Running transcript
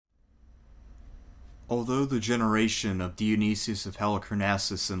Although the generation of Dionysius of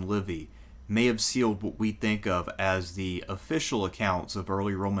Halicarnassus and Livy may have sealed what we think of as the official accounts of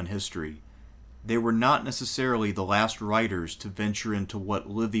early Roman history, they were not necessarily the last writers to venture into what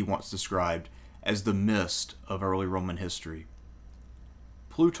Livy once described as the mist of early Roman history.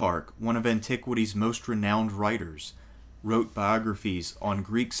 Plutarch, one of antiquity's most renowned writers, wrote biographies on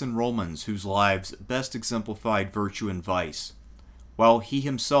Greeks and Romans whose lives best exemplified virtue and vice. While he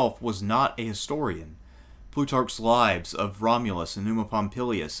himself was not a historian, Plutarch's lives of Romulus and Numa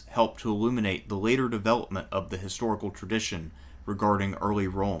Pompilius helped to illuminate the later development of the historical tradition regarding early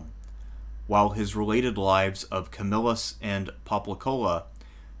Rome, while his related lives of Camillus and Poplicola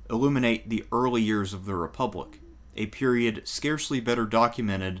illuminate the early years of the Republic, a period scarcely better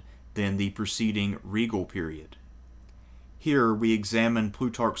documented than the preceding regal period. Here we examine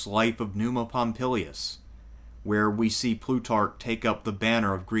Plutarch's life of Numa Pompilius, where we see Plutarch take up the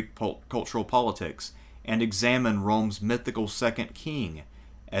banner of Greek cultural politics and examine Rome's mythical second king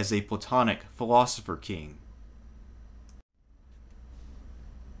as a Platonic philosopher king.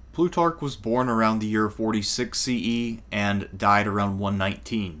 Plutarch was born around the year 46 CE and died around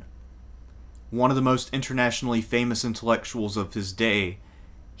 119. One of the most internationally famous intellectuals of his day,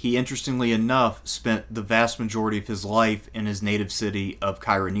 he interestingly enough spent the vast majority of his life in his native city of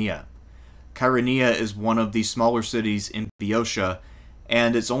Chaeronea. Chaeronea is one of the smaller cities in Boeotia,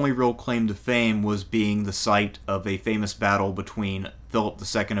 and its only real claim to fame was being the site of a famous battle between Philip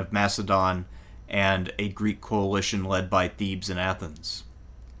II of Macedon and a Greek coalition led by Thebes and Athens.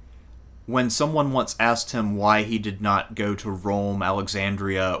 When someone once asked him why he did not go to Rome,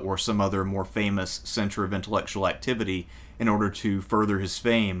 Alexandria, or some other more famous center of intellectual activity in order to further his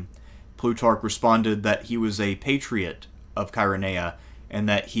fame, Plutarch responded that he was a patriot of Chaeronea and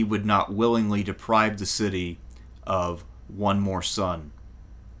that he would not willingly deprive the city of one more son.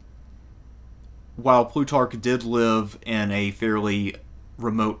 While Plutarch did live in a fairly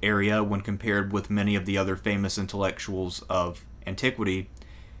remote area when compared with many of the other famous intellectuals of antiquity,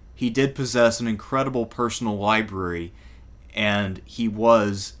 he did possess an incredible personal library, and he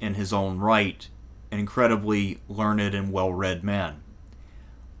was, in his own right, an incredibly learned and well-read man.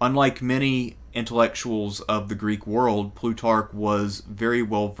 Unlike many intellectuals of the Greek world, Plutarch was very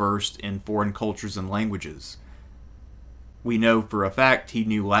well versed in foreign cultures and languages. We know for a fact he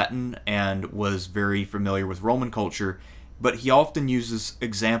knew Latin and was very familiar with Roman culture, but he often uses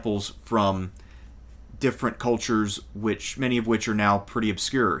examples from different cultures, many of which are now pretty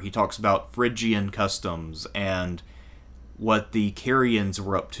obscure. He talks about Phrygian customs and what the Carians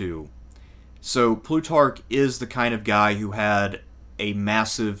were up to. So Plutarch is the kind of guy who had a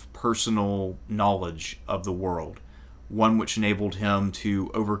massive personal knowledge of the world, one which enabled him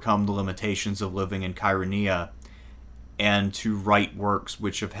to overcome the limitations of living in Chaeronea and to write works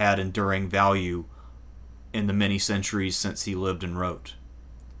which have had enduring value in the many centuries since he lived and wrote.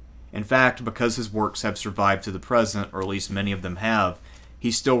 In fact, because his works have survived to the present, or at least many of them have,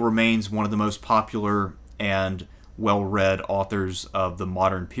 he still remains one of the most popular and well-read authors of the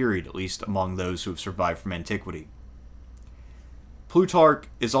modern period, at least among those who have survived from antiquity. Plutarch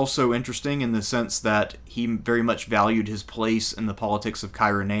is also interesting in the sense that he very much valued his place in the politics of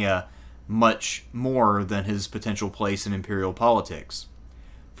Chaeronea much more than his potential place in imperial politics.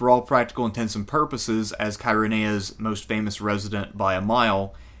 For all practical intents and purposes, as Chaeronea's most famous resident by a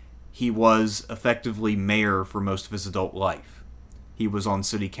mile, he was effectively mayor for most of his adult life. He was on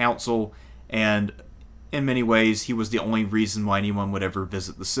city council, and in many ways, he was the only reason why anyone would ever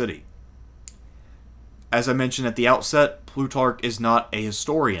visit the city. As I mentioned at the outset, Plutarch is not a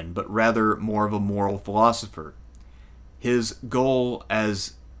historian, but rather more of a moral philosopher. His goal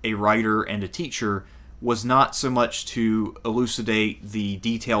as a writer and a teacher was not so much to elucidate the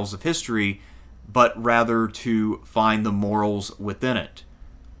details of history, but rather to find the morals within it,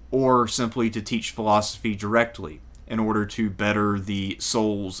 or simply to teach philosophy directly in order to better the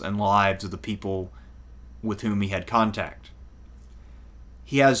souls and lives of the people with whom he had contact.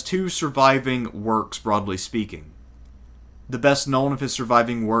 He has two surviving works, broadly speaking. The best known of his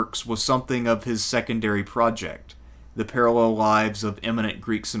surviving works was something of his secondary project, the parallel lives of eminent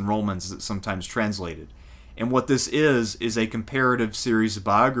Greeks and Romans, as it's sometimes translated. And what this is a comparative series of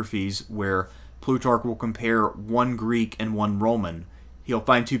biographies where Plutarch will compare one Greek and one Roman. He'll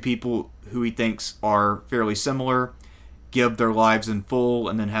find two people who he thinks are fairly similar, give their lives in full,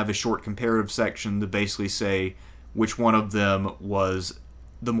 and then have a short comparative section to basically say which one of them was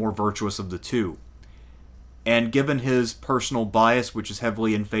the more virtuous of the two. And given his personal bias, which is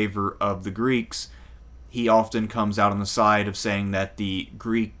heavily in favor of the Greeks, he often comes out on the side of saying that the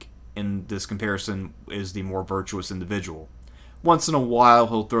Greek in this comparison is the more virtuous individual. Once in a while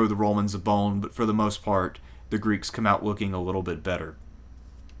he'll throw the Romans a bone, but for the most part, the Greeks come out looking a little bit better.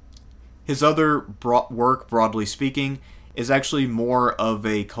 His other work, broadly speaking, is actually more of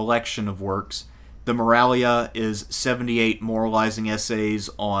a collection of works. The Moralia is 78 moralizing essays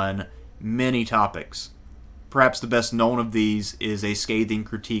on many topics. Perhaps the best known of these is a scathing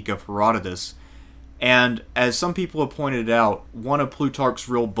critique of Herodotus. And as some people have pointed out, one of Plutarch's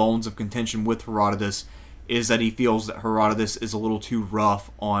real bones of contention with Herodotus is that he feels that Herodotus is a little too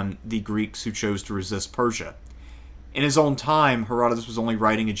rough on the Greeks who chose to resist Persia. In his own time, Herodotus was only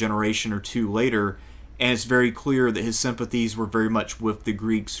writing a generation or two later, and it's very clear that his sympathies were very much with the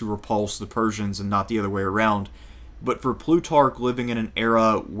Greeks who repulsed the Persians and not the other way around. But for Plutarch, living in an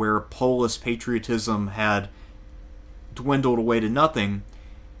era where Polis patriotism had dwindled away to nothing,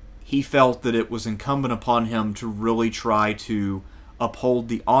 he felt that it was incumbent upon him to really try to uphold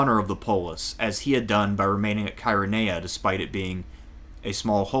the honor of the polis, as he had done by remaining at Chaeronea despite it being a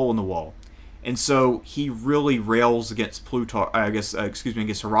small hole in the wall. And so he really rails against against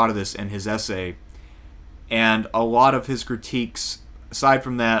Herodotus in his essay, and a lot of his critiques, aside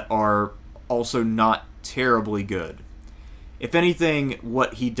from that, are also not terribly good. If anything,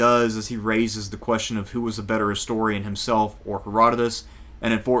 what he does is he raises the question of who was a better historian, himself or Herodotus,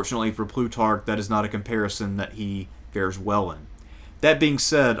 and unfortunately for Plutarch, that is not a comparison that he fares well in. That being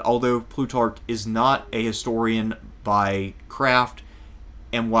said, although Plutarch is not a historian by craft,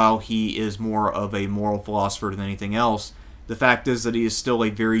 and while he is more of a moral philosopher than anything else, the fact is that he is still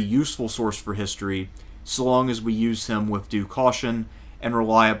a very useful source for history, so long as we use him with due caution and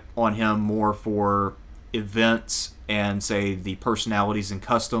rely on him more for events and, say, the personalities and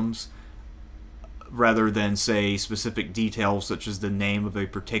customs, rather than, say, specific details such as the name of a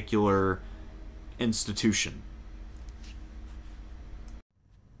particular institution.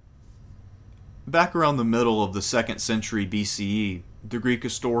 Back around the middle of the 2nd century BCE, the Greek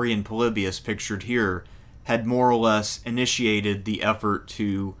historian Polybius, pictured here, had more or less initiated the effort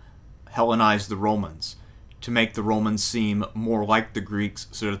to Hellenize the Romans, to make the Romans seem more like the Greeks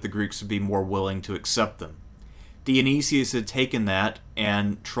so that the Greeks would be more willing to accept them. Dionysius had taken that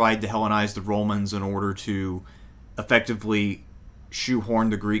and tried to Hellenize the Romans in order to effectively shoehorn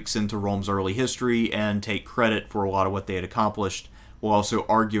the Greeks into Rome's early history and take credit for a lot of what they had accomplished, while also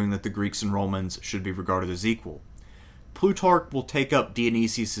arguing that the Greeks and Romans should be regarded as equal. Plutarch will take up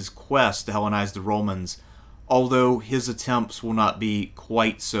Dionysius' quest to Hellenize the Romans, although his attempts will not be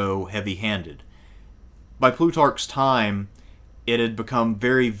quite so heavy-handed. By Plutarch's time, it had become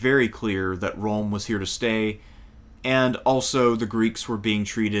very, very clear that Rome was here to stay, and also the Greeks were being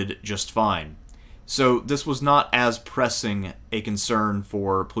treated just fine. So this was not as pressing a concern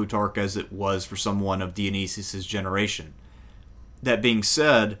for Plutarch as it was for someone of Dionysius' generation. That being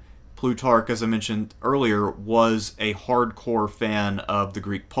said, Plutarch, as I mentioned earlier, was a hardcore fan of the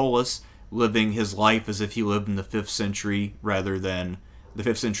Greek polis, living his life as if he lived in the 5th century rather than the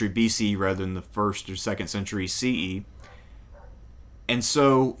 5th century BC rather than the 1st or 2nd century CE. And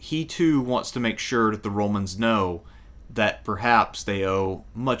so he too wants to make sure that the Romans know that perhaps they owe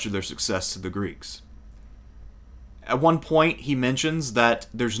much of their success to the Greeks. At one point, he mentions that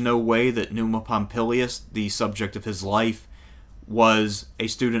there's no way that Numa Pompilius, the subject of his life, was a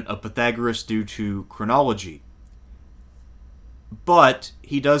student of Pythagoras due to chronology. But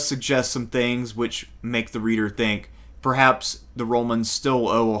he does suggest some things which make the reader think perhaps the Romans still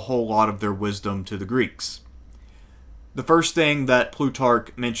owe a whole lot of their wisdom to the Greeks. The first thing that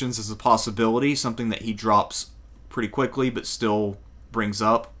Plutarch mentions as a possibility, something that he drops pretty quickly but still brings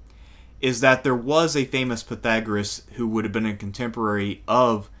up, is that there was a famous Pythagoras who would have been a contemporary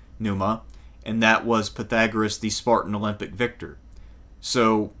of Numa, and that was Pythagoras, the Spartan Olympic victor.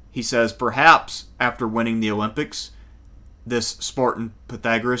 So he says perhaps after winning the Olympics, this Spartan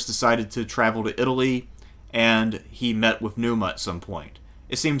Pythagoras decided to travel to Italy and he met with Numa at some point.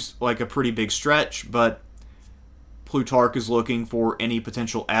 It seems like a pretty big stretch, but Plutarch is looking for any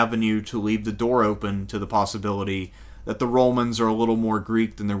potential avenue to leave the door open to the possibility that the Romans are a little more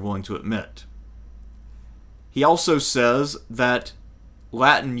Greek than they're willing to admit. He also says that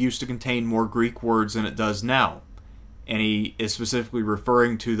Latin used to contain more Greek words than it does now, and he is specifically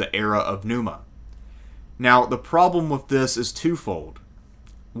referring to the era of Numa. Now, the problem with this is twofold.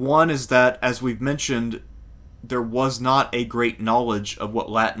 One is that, as we've mentioned, there was not a great knowledge of what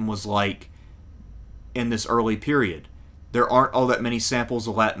Latin was like in this early period. There aren't all that many samples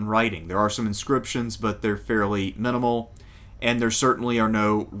of Latin writing. There are some inscriptions, but they're fairly minimal, and there certainly are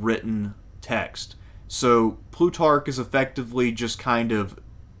no written text. So Plutarch is effectively just kind of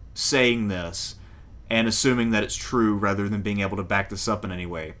saying this and assuming that it's true rather than being able to back this up in any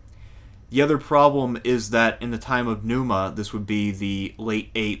way. The other problem is that in the time of Numa, this would be the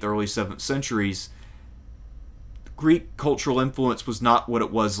late 8th, early 7th centuries, Greek cultural influence was not what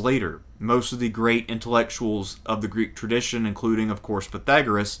it was later. Most of the great intellectuals of the Greek tradition, including, of course,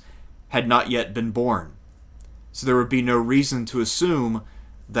 Pythagoras, had not yet been born. So there would be no reason to assume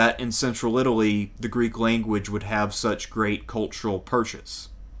that in central Italy, the Greek language would have such great cultural purchase.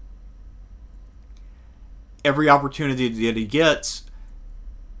 Every opportunity that he gets,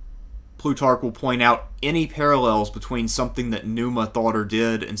 Plutarch will point out any parallels between something that Numa thought or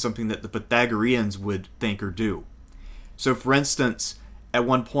did and something that the Pythagoreans would think or do. So, for instance, at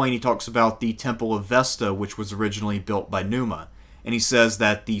one point he talks about the Temple of Vesta, which was originally built by Numa, and he says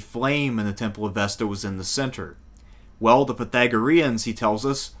that the flame in the Temple of Vesta was in the center. Well, the Pythagoreans, he tells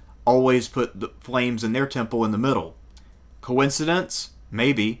us, always put the flames in their temple in the middle. Coincidence?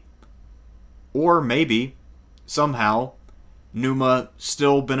 Maybe. Or maybe, somehow, Numa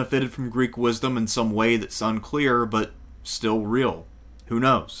still benefited from Greek wisdom in some way that's unclear, but still real. Who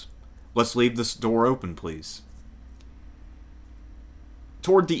knows? Let's leave this door open, please.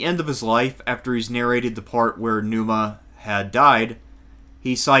 Toward the end of his life, after he's narrated the part where Numa had died,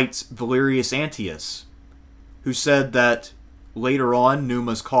 he cites Valerius Antius, who said that later on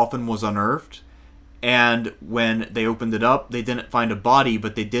Numa's coffin was unearthed, and when they opened it up, they didn't find a body,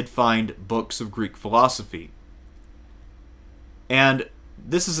 but they did find books of Greek philosophy. And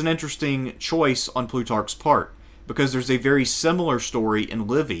this is an interesting choice on Plutarch's part, because there's a very similar story in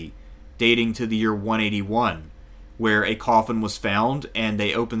Livy, dating to the year 181, where a coffin was found, and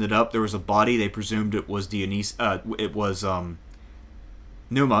they opened it up, there was a body, they presumed it was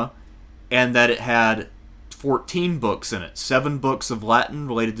Numa, and that it had 14 books in it, 7 books of Latin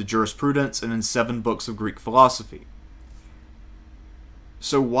related to jurisprudence, and then 7 books of Greek philosophy.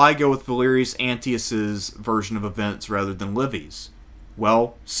 So why go with Valerius Antius's version of events rather than Livy's?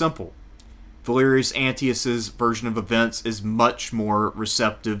 Well, simple. Valerius Antius's version of events is much more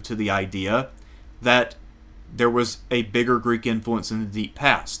receptive to the idea that there was a bigger Greek influence in the deep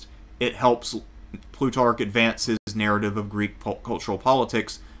past. It helps Plutarch advance his narrative of Greek cultural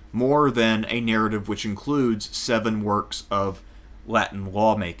politics more than a narrative which includes 7 works of Latin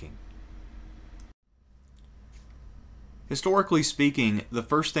lawmaking. Historically speaking, the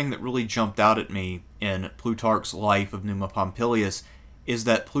first thing that really jumped out at me in Plutarch's life of Numa Pompilius is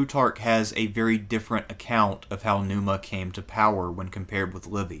that Plutarch has a very different account of how Numa came to power when compared with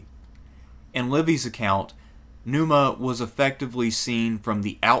Livy. In Livy's account, Numa was effectively seen from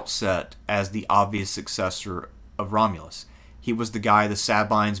the outset as the obvious successor of Romulus. He was the guy the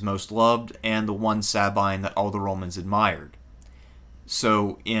Sabines most loved, and the one Sabine that all the Romans admired.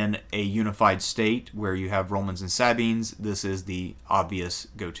 So in a unified state where you have Romans and Sabines, this is the obvious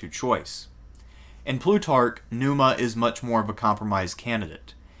go-to choice. In Plutarch, Numa is much more of a compromise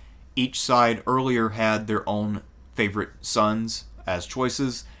candidate. Each side earlier had their own favorite sons as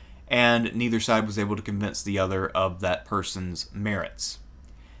choices, and neither side was able to convince the other of that person's merits.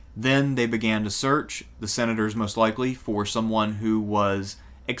 Then they began to search, the senators most likely, for someone who was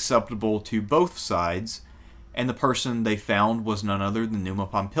acceptable to both sides, and the person they found was none other than Numa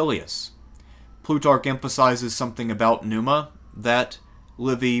Pompilius. Plutarch emphasizes something about Numa that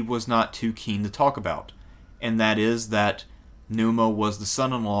Livy was not too keen to talk about, and that is that Numa was the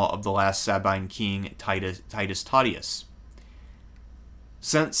son-in-law of the last Sabine king, Titus Tatius.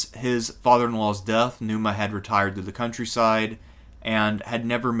 Since his father-in-law's death, Numa had retired to the countryside and had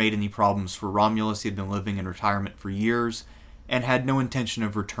never made any problems for Romulus. He had been living in retirement for years and had no intention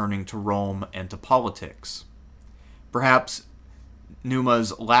of returning to Rome and to politics. Perhaps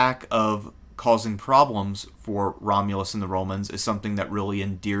Numa's lack of causing problems for Romulus and the Romans is something that really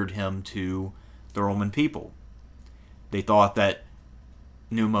endeared him to the Roman people. They thought that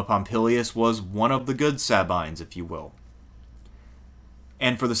Numa Pompilius was one of the good Sabines, if you will.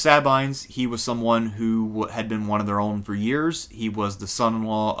 And for the Sabines, he was someone who had been one of their own for years. He was the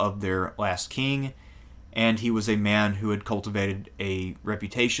son-in-law of their last king, and he was a man who had cultivated a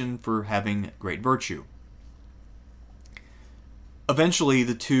reputation for having great virtue. Eventually,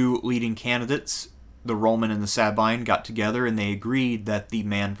 the two leading candidates, the Roman and the Sabine, got together, and they agreed that the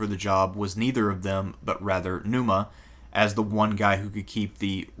man for the job was neither of them, but rather Numa, as the one guy who could keep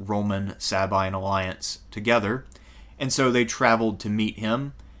the Roman-Sabine alliance together. And so they traveled to meet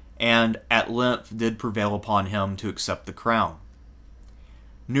him, and at length did prevail upon him to accept the crown.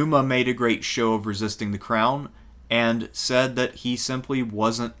 Numa made a great show of resisting the crown, and said that he simply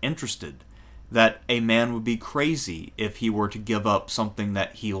wasn't interested, that a man would be crazy if he were to give up something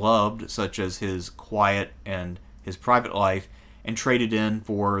that he loved, such as his quiet and his private life, and trade it in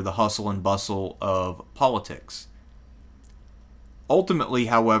for the hustle and bustle of politics. Ultimately,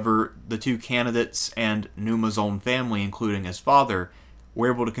 however, the two candidates and Numa's own family, including his father,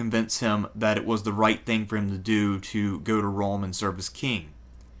 were able to convince him that it was the right thing for him to do to go to Rome and serve as king.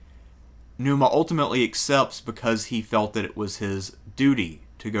 Numa ultimately accepts because he felt that it was his duty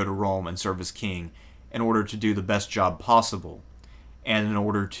to go to Rome and serve as king in order to do the best job possible, and in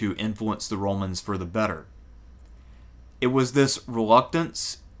order to influence the Romans for the better. It was this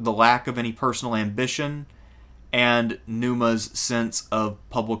reluctance, the lack of any personal ambition, and Numa's sense of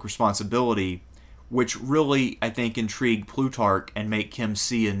public responsibility, which really, I think, intrigued Plutarch and make him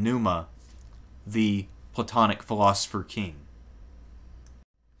see in Numa the Platonic philosopher king.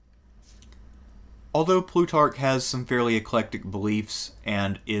 Although Plutarch has some fairly eclectic beliefs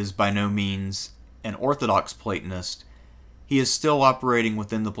and is by no means an orthodox Platonist, he is still operating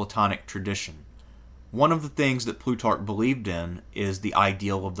within the Platonic tradition. One of the things that Plutarch believed in is the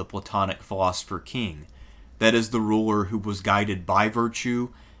ideal of the Platonic philosopher king, that is, the ruler who was guided by virtue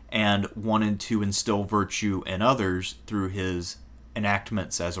and wanted to instill virtue in others through his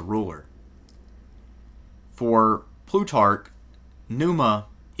enactments as a ruler. For Plutarch, Numa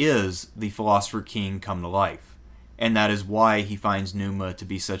is the philosopher king come to life, and that is why he finds Numa to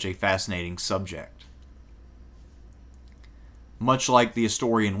be such a fascinating subject. Much like the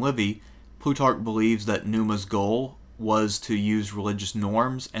historian Livy, Plutarch believes that Numa's goal was to use religious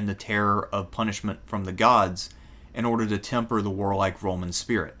norms and the terror of punishment from the gods in order to temper the warlike Roman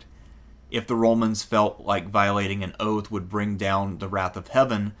spirit. If the Romans felt like violating an oath would bring down the wrath of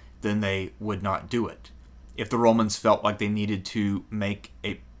heaven, then they would not do it. If the Romans felt like they needed to make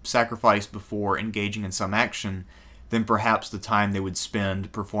a sacrifice before engaging in some action, then perhaps the time they would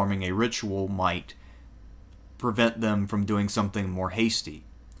spend performing a ritual might prevent them from doing something more hasty.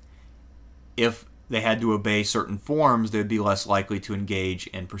 If they had to obey certain forms, they would be less likely to engage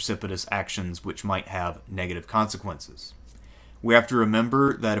in precipitous actions which might have negative consequences. We have to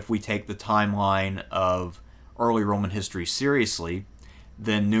remember that if we take the timeline of early Roman history seriously,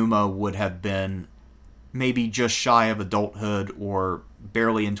 then Numa would have been maybe just shy of adulthood or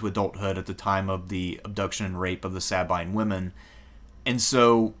barely into adulthood at the time of the abduction and rape of the Sabine women, and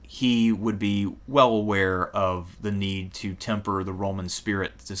so he would be well aware of the need to temper the Roman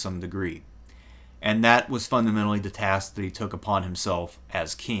spirit to some degree. And that was fundamentally the task that he took upon himself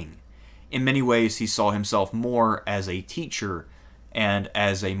as king. In many ways, he saw himself more as a teacher and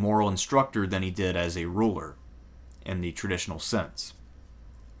as a moral instructor than he did as a ruler, in the traditional sense.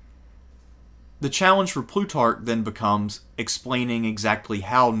 The challenge for Plutarch then becomes explaining exactly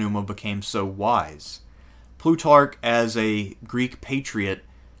how Numa became so wise. Plutarch, as a Greek patriot,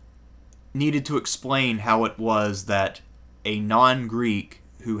 needed to explain how it was that a non-Greek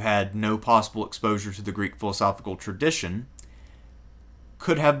who had no possible exposure to the Greek philosophical tradition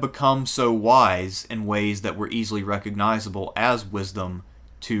could have become so wise in ways that were easily recognizable as wisdom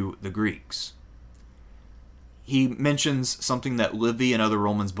to the Greeks. He mentions something that Livy and other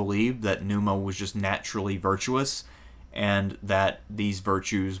Romans believed, that Numa was just naturally virtuous, and that these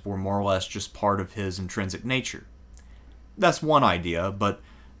virtues were more or less just part of his intrinsic nature. That's one idea, but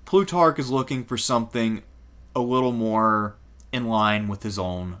Plutarch is looking for something a little more in line with his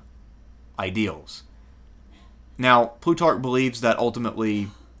own ideals. Now, Plutarch believes that ultimately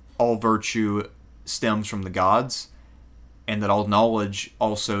all virtue stems from the gods, and that all knowledge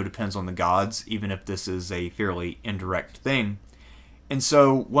also depends on the gods, even if this is a fairly indirect thing. And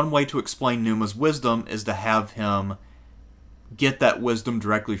so, one way to explain Numa's wisdom is to have him get that wisdom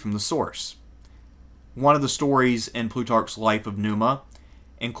directly from the source. One of the stories in Plutarch's life of Numa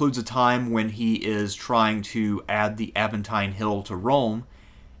includes a time when he is trying to add the Aventine Hill to Rome,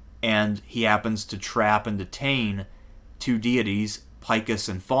 and he happens to trap and detain two deities, Picus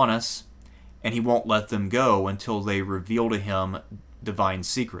and Faunus, and he won't let them go until they reveal to him divine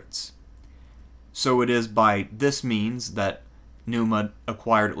secrets. So it is by this means that Numa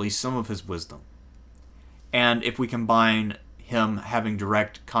acquired at least some of his wisdom. And if we combine him having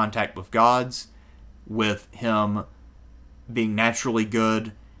direct contact with gods, with him being naturally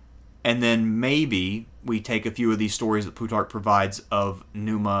good, and then maybe we take a few of these stories that Plutarch provides of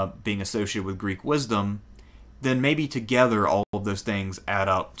Numa being associated with Greek wisdom, then maybe together all of those things add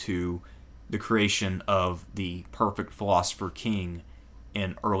up to the creation of the perfect philosopher king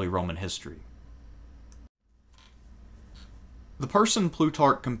in early Roman history. The person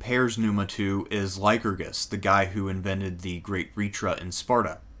Plutarch compares Numa to is Lycurgus, the guy who invented the Great Rhetra in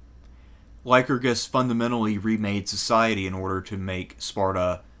Sparta. Lycurgus fundamentally remade society in order to make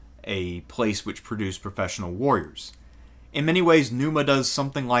Sparta a place which produced professional warriors. In many ways, Numa does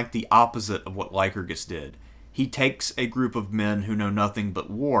something like the opposite of what Lycurgus did. He takes a group of men who know nothing but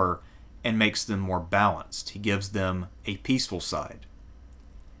war and makes them more balanced. He gives them a peaceful side.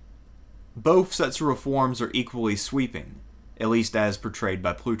 Both sets of reforms are equally sweeping, at least as portrayed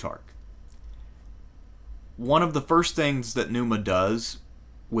by Plutarch. One of the first things that Numa does,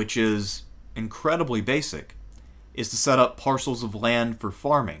 which is incredibly basic, is to set up parcels of land for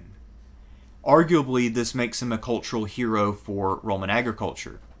farming. Arguably, this makes him a cultural hero for Roman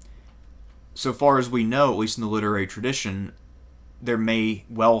agriculture. So far as we know, at least in the literary tradition, there may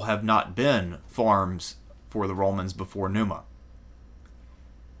well have not been farms for the Romans before Numa.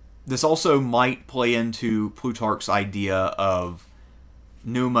 This also might play into Plutarch's idea of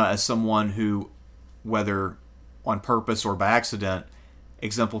Numa as someone who, whether on purpose or by accident,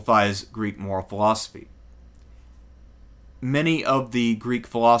 exemplifies Greek moral philosophy. Many of the Greek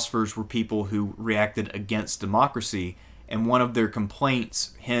philosophers were people who reacted against democracy, and one of their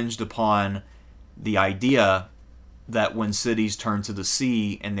complaints hinged upon the idea that when cities turned to the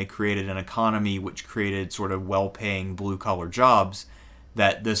sea and they created an economy which created sort of well-paying blue-collar jobs,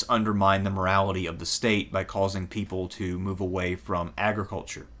 that this undermined the morality of the state by causing people to move away from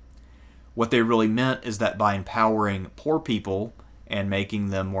agriculture. What they really meant is that by empowering poor people and making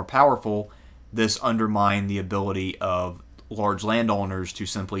them more powerful, this undermined the ability of large landowners to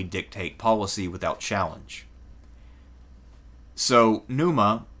simply dictate policy without challenge. So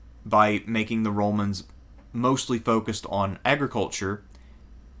Numa, by making the Romans mostly focused on agriculture,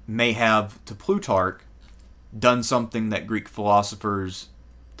 may have, to Plutarch, done something that Greek philosophers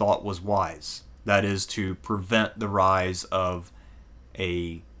thought was wise. That is, to prevent the rise of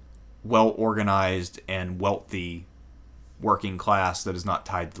a well-organized and wealthy working class that is not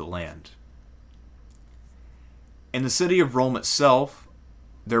tied to the land. In the city of Rome itself,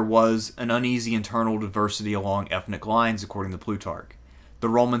 there was an uneasy internal diversity along ethnic lines, according to Plutarch. The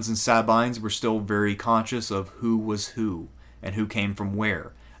Romans and Sabines were still very conscious of who was who and who came from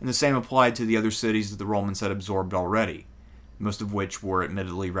where, and the same applied to the other cities that the Romans had absorbed already, most of which were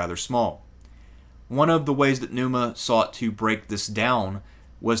admittedly rather small. One of the ways that Numa sought to break this down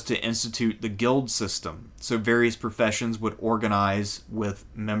was to institute the guild system, so various professions would organize with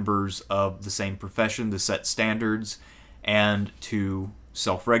members of the same profession to set standards and to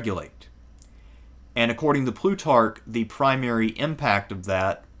self-regulate. And according to Plutarch, the primary impact of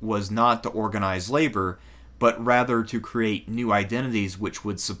that was not to organize labor, but rather to create new identities which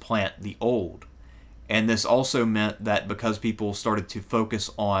would supplant the old. And this also meant that because people started to focus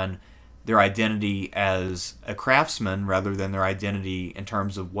on their identity as a craftsman rather than their identity in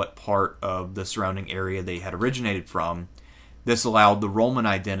terms of what part of the surrounding area they had originated from, this allowed the Roman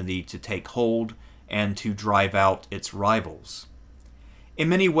identity to take hold and to drive out its rivals. In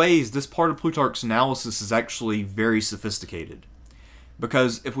many ways, this part of Plutarch's analysis is actually very sophisticated.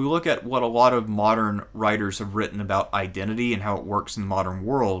 Because if we look at what a lot of modern writers have written about identity and how it works in the modern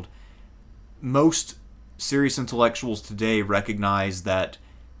world, most serious intellectuals today recognize that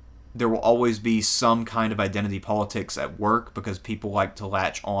there will always be some kind of identity politics at work because people like to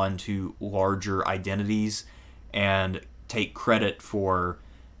latch on to larger identities and take credit for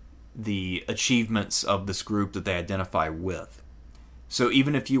the achievements of this group that they identify with. So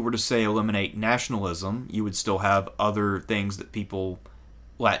even if you were to say eliminate nationalism, you would still have other things that people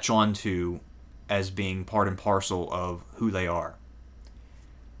latch on to as being part and parcel of who they are.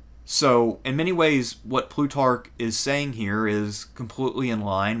 So, in many ways, what Plutarch is saying here is completely in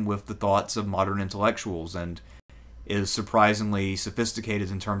line with the thoughts of modern intellectuals and is surprisingly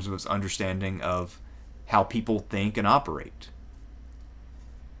sophisticated in terms of its understanding of how people think and operate.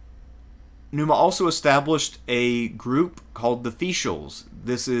 Numa also established a group called the Officials.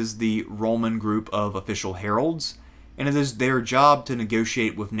 This is the Roman group of official heralds, and it is their job to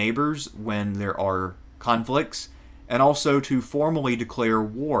negotiate with neighbors when there are conflicts, and also to formally declare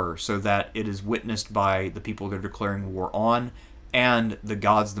war so that it is witnessed by the people they're declaring war on, and the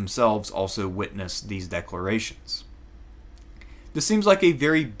gods themselves also witness these declarations. This seems like a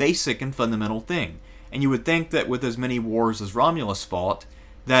very basic and fundamental thing, and you would think that with as many wars as Romulus fought,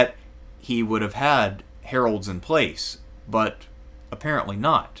 that he would have had heralds in place, but apparently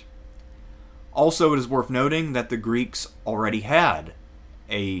not. Also, it is worth noting that the Greeks already had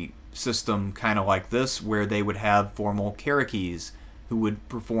a system kind of like this, where they would have formal kerykes who would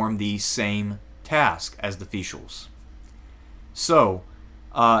perform the same task as the officials. So,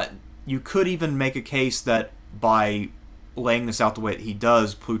 you could even make a case that by laying this out the way that he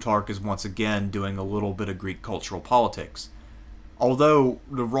does, Plutarch is once again doing a little bit of Greek cultural politics. Although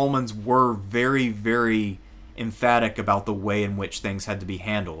the Romans were very, very emphatic about the way in which things had to be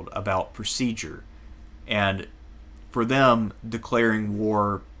handled, about procedure, and for them, declaring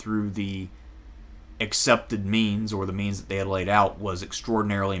war through the accepted means, or the means that they had laid out, was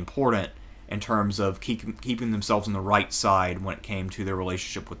extraordinarily important in terms of keeping themselves on the right side when it came to their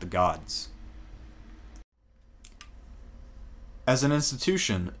relationship with the gods. As an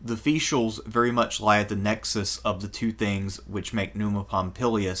institution, the Fetials very much lie at the nexus of the two things which make Numa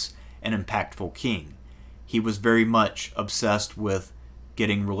Pompilius an impactful king. He was very much obsessed with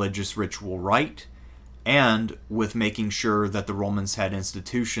getting religious ritual right, and with making sure that the Romans had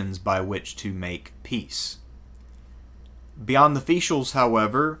institutions by which to make peace. Beyond the Fetials,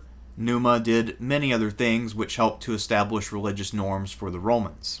 however, Numa did many other things which helped to establish religious norms for the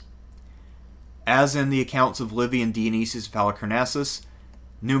Romans. As in the accounts of Livy and Dionysius of Halicarnassus,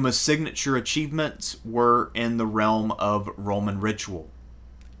 Numa's signature achievements were in the realm of Roman ritual.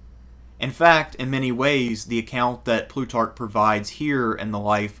 In fact, in many ways, the account that Plutarch provides here in the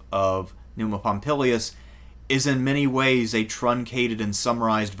life of Numa Pompilius is in many ways a truncated and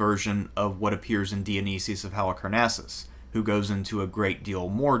summarized version of what appears in Dionysius of Halicarnassus, who goes into a great deal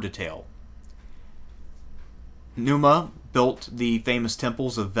more detail. Numa built the famous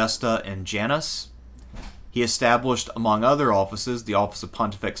temples of Vesta and Janus. He established, among other offices, the office of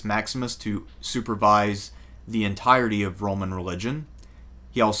Pontifex Maximus to supervise the entirety of Roman religion.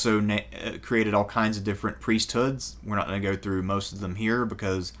 He also created all kinds of different priesthoods. We're not going to go through most of them here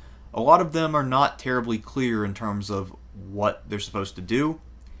because a lot of them are not terribly clear in terms of what they're supposed to do.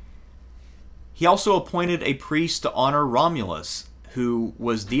 He also appointed a priest to honor Romulus, who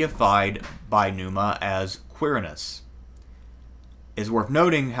was deified by Numa as Quirinus. It is worth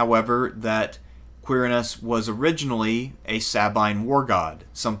noting, however, that Quirinus was originally a Sabine war god,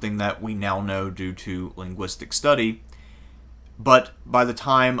 something that we now know due to linguistic study. But by the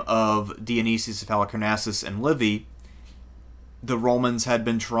time of Dionysius of Halicarnassus and Livy, the Romans had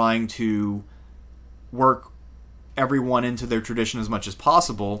been trying to work everyone into their tradition as much as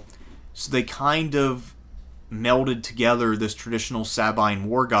possible, so they kind of melded together this traditional Sabine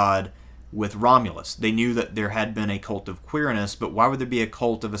war god with Romulus. They knew that there had been a cult of Quirinus, but why would there be a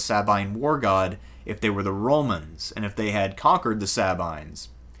cult of a Sabine war god if they were the Romans, and if they had conquered the Sabines?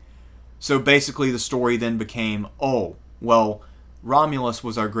 So basically the story then became, oh, well, Romulus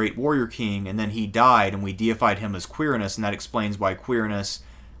was our great warrior king, and then he died, and we deified him as Quirinus, and that explains why Quirinus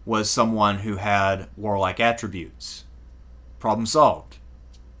was someone who had warlike attributes. Problem solved.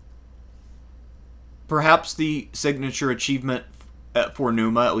 Perhaps the signature achievement for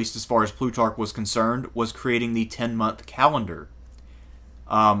Numa, at least as far as Plutarch was concerned, was creating the 10-month calendar.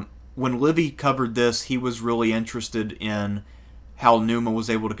 When Livy covered this, he was really interested in how Numa was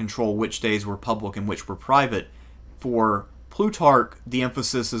able to control which days were public and which were private. For Plutarch, the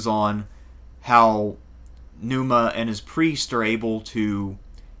emphasis is on how Numa and his priest are able to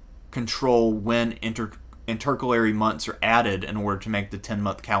control when intercalary months are added in order to make the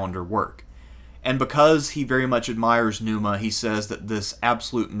 10-month calendar work. And because he very much admires Numa, he says that this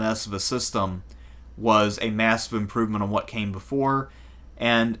absolute mess of a system was a massive improvement on what came before,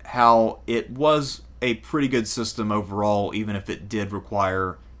 and how it was a pretty good system overall, even if it did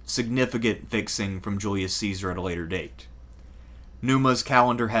require significant fixing from Julius Caesar at a later date. Numa's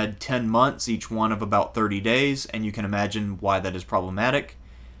calendar had 10 months, each one of about 30 days, and you can imagine why that is problematic.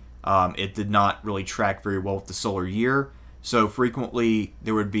 It did not really track very well with the solar year, so frequently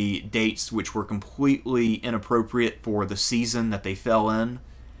there would be dates which were completely inappropriate for the season that they fell in,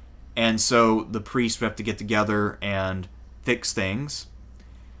 and so the priests would have to get together and fix things.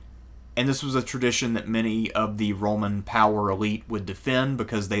 And this was a tradition that many of the Roman power elite would defend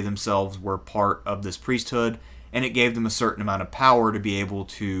because they themselves were part of this priesthood, and it gave them a certain amount of power to be able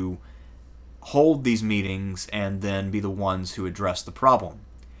to hold these meetings and then be the ones who address the problem.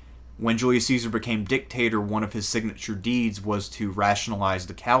 When Julius Caesar became dictator, one of his signature deeds was to rationalize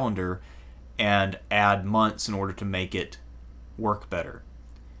the calendar and add months in order to make it work better.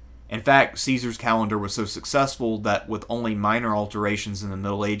 In fact, Caesar's calendar was so successful that with only minor alterations in the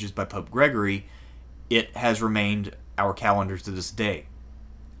Middle Ages by Pope Gregory, it has remained our calendar to this day.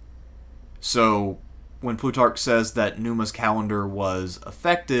 So, when Plutarch says that Numa's calendar was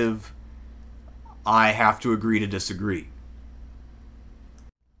effective, I have to agree to disagree.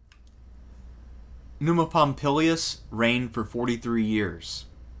 Numa Pompilius reigned for 43 years,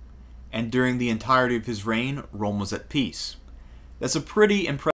 and during the entirety of his reign, Rome was at peace. That's a pretty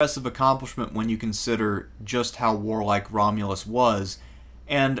impressive accomplishment when you consider just how warlike Romulus was,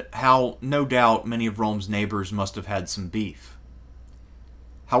 and how, no doubt, many of Rome's neighbors must have had some beef.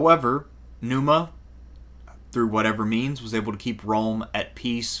 However, Numa, through whatever means, was able to keep Rome at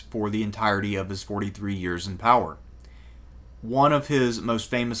peace for the entirety of his 43 years in power. One of his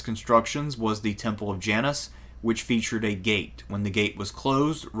most famous constructions was the Temple of Janus, which featured a gate. When the gate was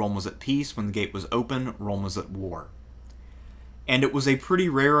closed, Rome was at peace. When the gate was open, Rome was at war. And it was a pretty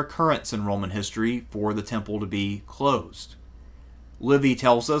rare occurrence in Roman history for the temple to be closed. Livy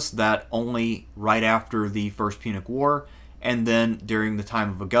tells us that only right after the First Punic War and then during the time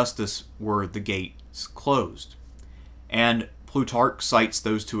of Augustus were the gates closed. And Plutarch cites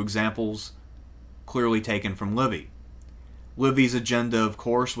those two examples clearly taken from Livy. Livy's agenda, of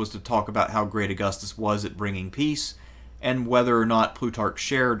course, was to talk about how great Augustus was at bringing peace, and whether or not Plutarch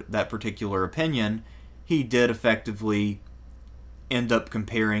shared that particular opinion, he did effectively end up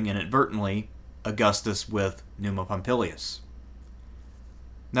comparing inadvertently Augustus with Numa Pompilius.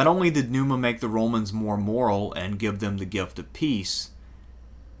 Not only did Numa make the Romans more moral and give them the gift of peace,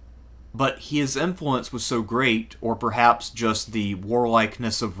 but his influence was so great, or perhaps just the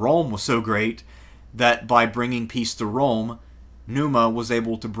warlikeness of Rome was so great, that by bringing peace to Rome, Numa was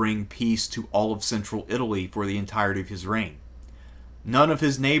able to bring peace to all of central Italy for the entirety of his reign. None of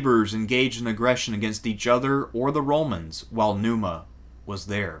his neighbors engaged in aggression against each other or the Romans while Numa was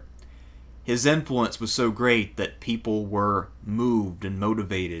there. His influence was so great that people were moved and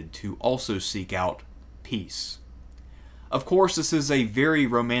motivated to also seek out peace. Of course, this is a very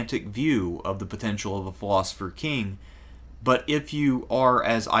romantic view of the potential of a philosopher king, but if you are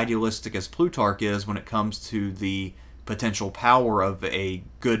as idealistic as Plutarch is when it comes to the potential power of a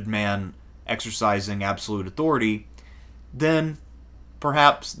good man exercising absolute authority, then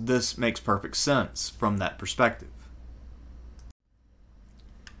perhaps this makes perfect sense from that perspective.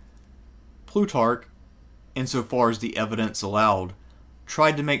 Plutarch, insofar as the evidence allowed,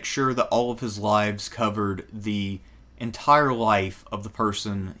 tried to make sure that all of his lives covered the entire life of the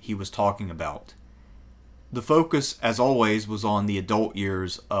person he was talking about. The focus, as always, was on the adult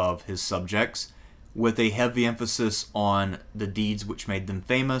years of his subjects, with a heavy emphasis on the deeds which made them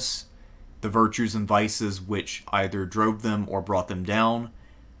famous, the virtues and vices which either drove them or brought them down,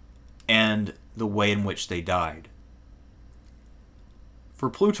 and the way in which they died. For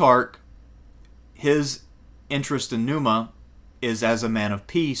Plutarch, his interest in Numa is as a man of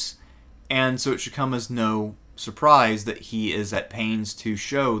peace, and so it should come as no surprise that he is at pains to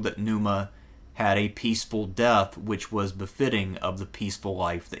show that Numa had a peaceful death which was befitting of the peaceful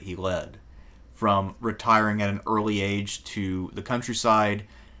life that he led. From retiring at an early age to the countryside,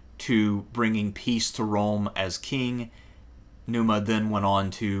 to bringing peace to Rome as king, Numa then went on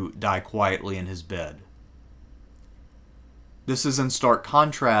to die quietly in his bed. This is in stark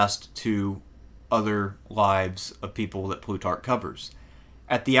contrast to other lives of people that Plutarch covers.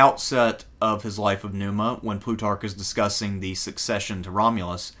 At the outset of his life of Numa, when Plutarch is discussing the succession to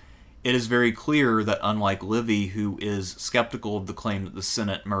Romulus, it is very clear that unlike Livy, who is skeptical of the claim that the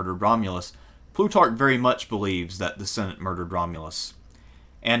Senate murdered Romulus, Plutarch very much believes that the Senate murdered Romulus.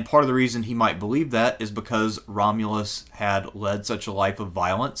 And part of the reason he might believe that is because Romulus had led such a life of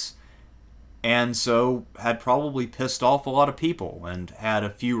violence, and so had probably pissed off a lot of people, and had a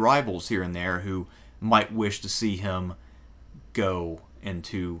few rivals here and there who might wish to see him go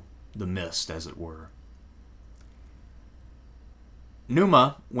into the mist, as it were.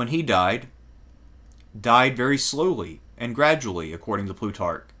 Numa, when he died very slowly and gradually, according to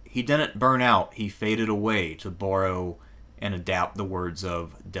Plutarch. He didn't burn out, he faded away, to borrow and adapt the words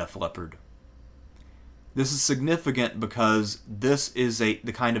of Def Leppard. This is significant because this is the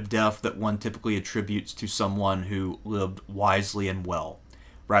kind of death that one typically attributes to someone who lived wisely and well,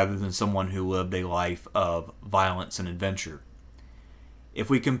 rather than someone who lived a life of violence and adventure. If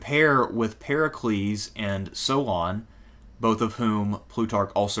we compare with Pericles and Solon, both of whom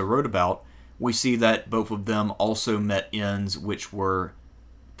Plutarch also wrote about, we see that both of them also met ends which were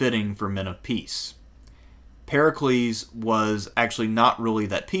fitting for men of peace. Pericles was actually not really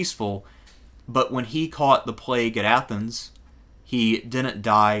that peaceful, but when he caught the plague at Athens, he didn't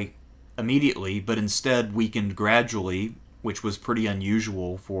die immediately, but instead weakened gradually, which was pretty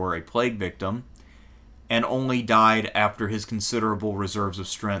unusual for a plague victim, and only died after his considerable reserves of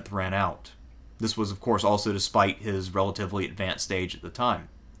strength ran out. This was, of course, also despite his relatively advanced age at the time.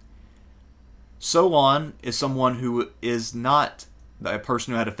 Solon is someone who is not a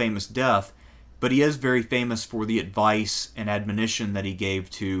person who had a famous death, but he is very famous for the advice and admonition that he gave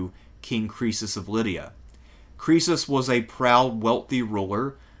to King Croesus of Lydia. Croesus was a proud, wealthy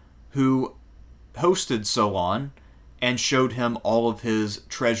ruler who hosted Solon and showed him all of his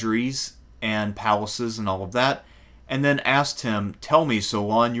treasuries and palaces and all of that, and then asked him, "Tell me,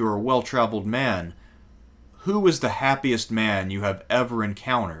 Solon, you are a well-traveled man. Who is the happiest man you have ever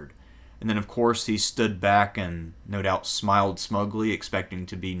encountered?" And then, of course, he stood back and no doubt smiled smugly, expecting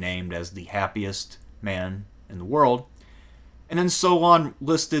to be named as the happiest man in the world. And then Solon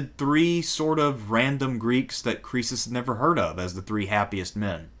listed 3 sort of random Greeks that Croesus had never heard of as the 3 happiest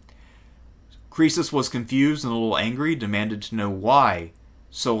men. Croesus was confused and a little angry, demanded to know why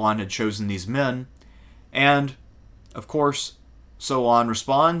Solon had chosen these men, and, of course, Solon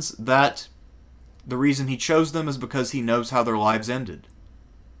responds that the reason he chose them is because he knows how their lives ended.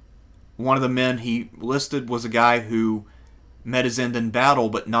 One of the men he listed was a guy who met his end in battle,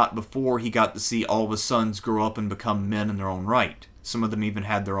 but not before he got to see all of his sons grow up and become men in their own right. Some of them even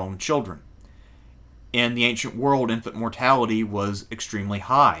had their own children. In the ancient world, infant mortality was extremely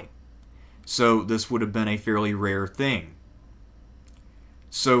high, so this would have been a fairly rare thing.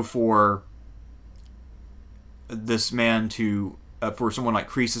 So for this man to, for someone like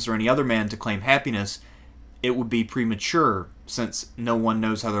Croesus or any other man to claim happiness, it would be premature, since no one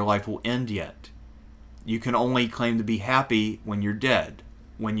knows how their life will end yet. You can only claim to be happy when you're dead,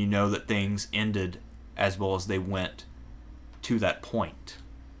 when you know that things ended as well as they went to that point.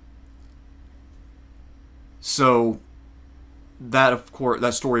 So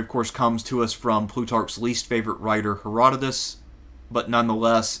that story of course comes to us from Plutarch's least favorite writer, Herodotus, but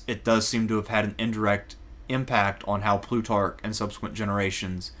nonetheless it does seem to have had an indirect impact on how Plutarch and subsequent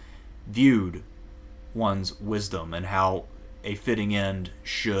generations viewed one's wisdom and how a fitting end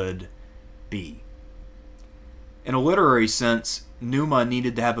should be. In a literary sense, Numa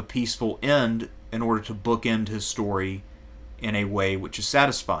needed to have a peaceful end in order to bookend his story in a way which is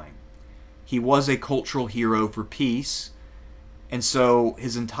satisfying. He was a cultural hero for peace, and so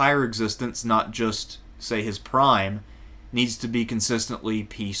his entire existence, not just, say, his prime, needs to be consistently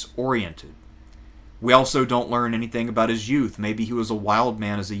peace-oriented. We also don't learn anything about his youth. Maybe he was a wild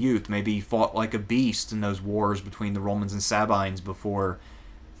man as a youth. Maybe he fought like a beast in those wars between the Romans and Sabines before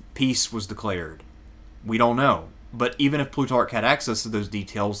peace was declared. We don't know. But even if Plutarch had access to those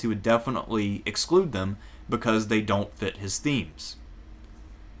details, he would definitely exclude them because they don't fit his themes.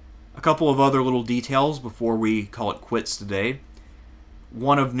 A couple of other little details before we call it quits today.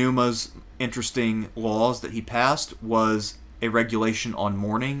 One of Numa's interesting laws that he passed was a regulation on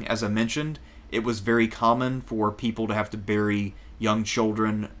mourning. As I mentioned, it was very common for people to have to bury young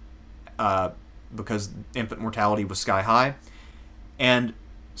children because infant mortality was sky high. And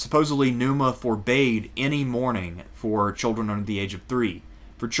supposedly Numa forbade any mourning for children under the age of 3.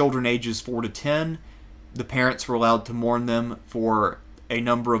 For children ages 4 to 10, the parents were allowed to mourn them for a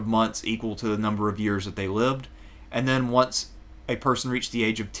number of months equal to the number of years that they lived. And then once a person reached the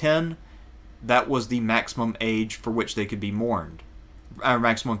age of 10, that was the maximum age for which they could be mourned. Our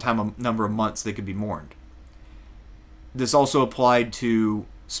maximum number of months they could be mourned. This also applied to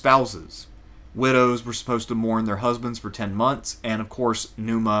spouses. Widows were supposed to mourn their husbands for 10 months, and of course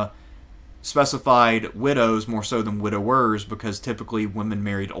Numa specified widows more so than widowers because typically women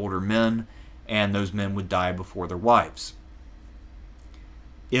married older men, and those men would die before their wives.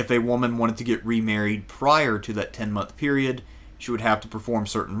 If a woman wanted to get remarried prior to that 10-month period, she would have to perform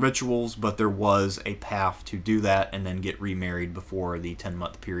certain rituals, but there was a path to do that and then get remarried before the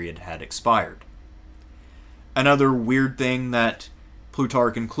 10-month period had expired. Another weird thing that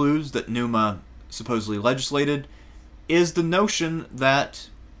Plutarch includes that Numa supposedly legislated is the notion that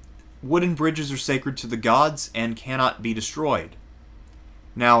wooden bridges are sacred to the gods and cannot be destroyed.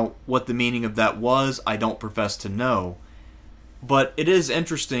 Now, what the meaning of that was, I don't profess to know, but it is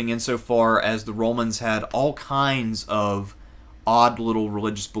interesting insofar as the Romans had all kinds of odd little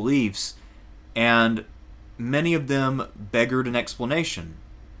religious beliefs, and many of them beggared an explanation.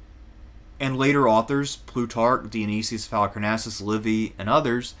 And later authors, Plutarch, Dionysius of Halicarnassus, Livy, and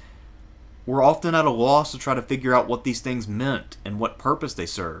others, were often at a loss to try to figure out what these things meant and what purpose they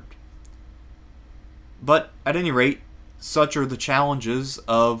served. But at any rate, such are the challenges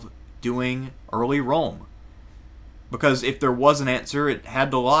of doing early Rome. Because if there was an answer, it had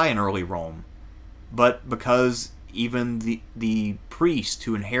to lie in early Rome. But because even the priest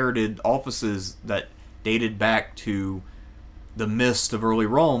who inherited offices that dated back to the mist of early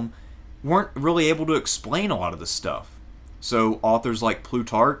Rome weren't really able to explain a lot of this stuff. So authors like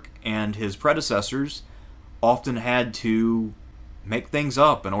Plutarch and his predecessors often had to make things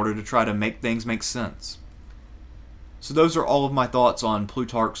up in order to try to make things make sense. So those are all of my thoughts on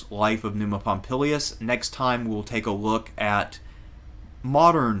Plutarch's life of Numa Pompilius. Next time we'll take a look at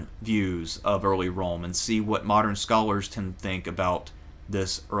modern views of early Rome and see what modern scholars tend to think about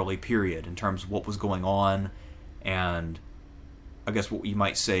this early period in terms of what was going on and I guess what you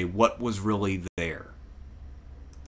might say, what was really there.